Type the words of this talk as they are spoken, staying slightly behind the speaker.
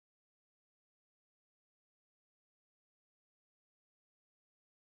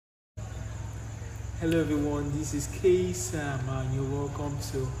Hello everyone, this is Ksam and you're welcome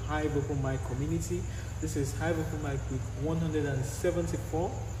to HIVE Open Mic Community. This is HIVE Open Mic week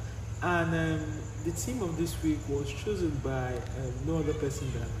 174 and the theme of this week was chosen by no other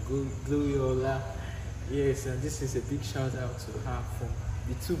person than Gloriola. Yes, and this is a big shout out to her from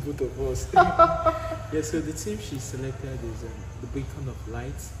the both of us. Yeah, so the theme she selected is the beacon of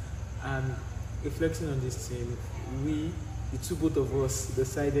light, and reflecting on this theme, both of us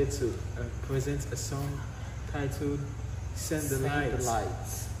decided to present a song titled Send the Light,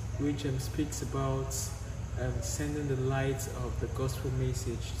 which speaks about sending the light of the gospel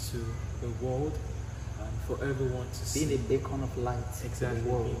message to the world and for everyone to see. Being a beacon of light. Exactly. To the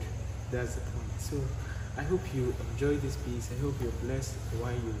world. That's the point. So I hope you enjoy this piece. I hope you're blessed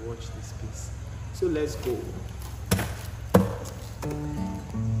while you watch this piece. So let's go.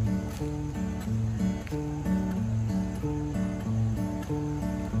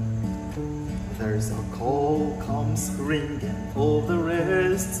 There's a call comes ringing over the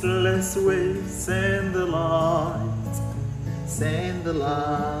restless waves. Send the light, send the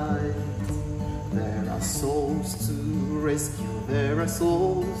light. There are souls to rescue, there are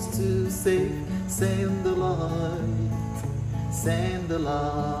souls to save. Send the light, send the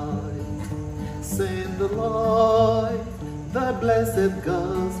light, send the light. The blessed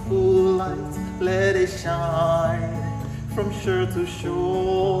gospel light, let it shine from shore to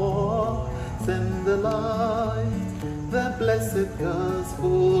shore. Send the light, the blessed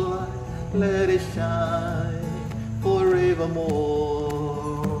gospel light, let it shine forevermore.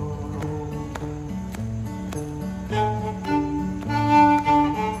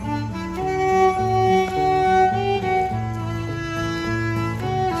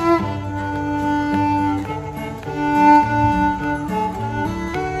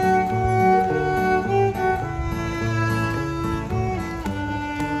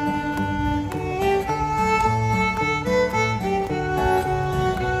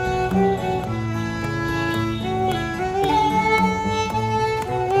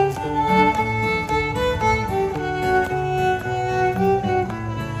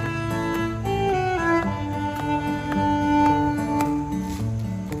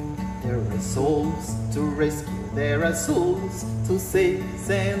 Souls to rescue, there are souls to save.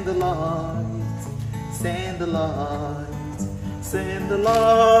 Send the light, send the light, send the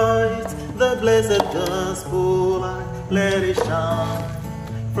light. The blessed gospel light, let it shine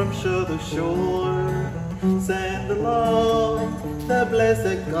from shore to shore. Send the light, the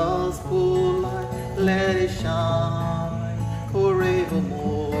blessed gospel light, let it shine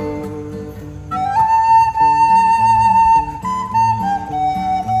forevermore.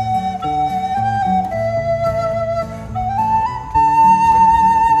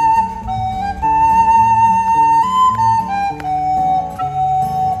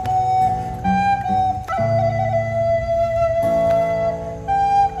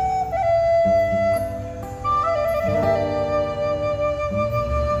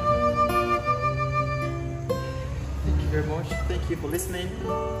 Very much. Thank you for listening.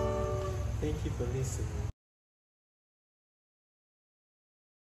 Thank you for listening.